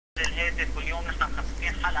الهاتف. واليوم نحن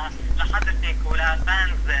مخصصين حلقه لحضرتك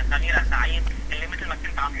ولفانز سميره سعيد اللي مثل ما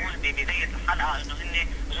كنت عم بقول ببدايه الحلقه انه هن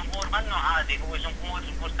جمهور منه عادي، هو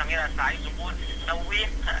جمهور سميره سعيد، جمهور ذويق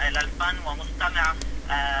للفن ومستمع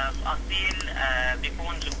اصيل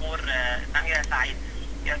بيكون جمهور سميرة سعيد.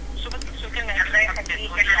 شو كلمة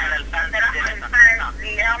تقولي على الفانز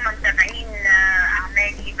اللي هم متابعين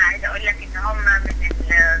اعمالي؟ عايزه اقول لك ان هم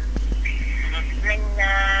من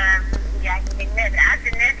يعني من اعز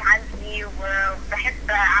الناس عندي،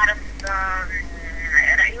 وبحب اعرف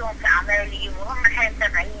رايهم في اعمالي، وهم الحقيقه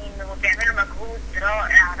متابعين وبيعملوا مجهود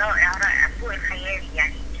رائع رائع رائع فوق الخيال.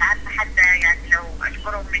 يعني مش عارفه حتى يعني لو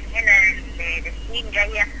اشكرهم من هنا للسنين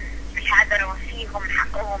جايه مش هقدر اوفيهم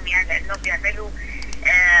حقهم، يعني لانهم بيعملوا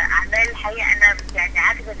اعمال الحقيقه انا يعني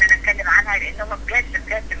عاجزه ان انا اتكلم عنها، لانهم بجد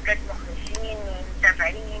بجد بجد مخلصين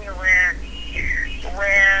ومتابعين و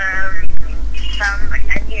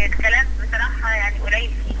يعني الكلام بصراحه يعني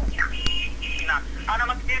قليل فيهم يعني. نعم، انا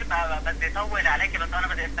ما كثير بدي اطول عليكي، بس انا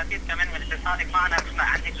بدي استفيد كمان من اتصالك معنا. نحن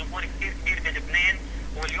عندك جمهور كثير كبير بلبنان،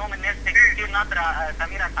 واليوم الناس كثير ناطره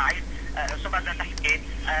سميره سعيد شو بدها تحكي.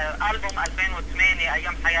 ألبوم 2008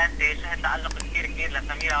 ايام حياتي شهد تألق كثير كبير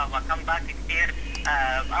لسميره وكم باك كثير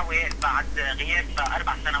قوي بعد غياب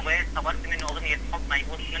 4 سنوات. صورت منه اغنيه حب ما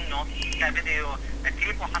يبوس منه كفيديو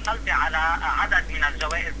كليب، وحصلتي على عدد من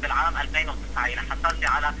الجوائز بالعام 2009. يعني حصلتي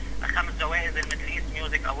على 5 جوائز الميدل ايست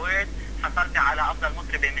ميوزك اوورد، حصلتي على افضل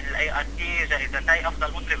مطربه من الاي ار تي، جائزتي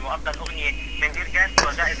افضل مطربه وافضل اغنيه من دير جاست،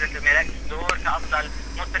 وجائزه الميراكس دور كافضل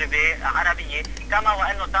مطربه عربيه. كما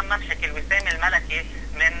وانه تم منحك الوسام الملكي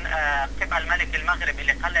من قبل ملك المغرب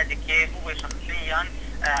اللي قلدك اياه هو شخصيا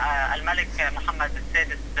الملك محمد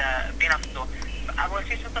السادس بنفسه. اول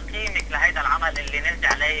شيء شو تقييمك لهيدا العمل اللي نلت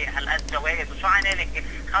عليه هالقد جوائز، وشو عانى لك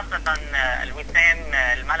خاصه الوسام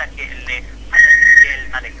الملكي اللي قلدك اياه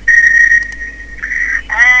الملك؟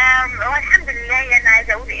 والحمد لله انا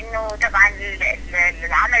عايزه اقول انه طبعا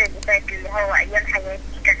العمل اللي فات اللي هو ايام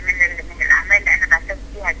حياتي كان من الاعمال اللي انا بعتز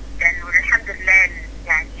بيها جدا، والحمد لله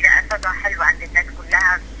يعني لقى صدى حلو عند الناس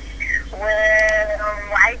كلها.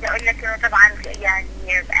 وعايزه اقول لك انه طبعا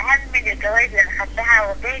يعني اهم من الجوائز اللي انا خدتها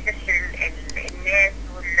وجائزه الناس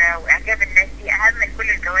واعجاب الناس دي اهم من كل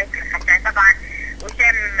الجوائز اللي خدتها. طبعا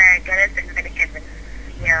وسام جلالة الملك كان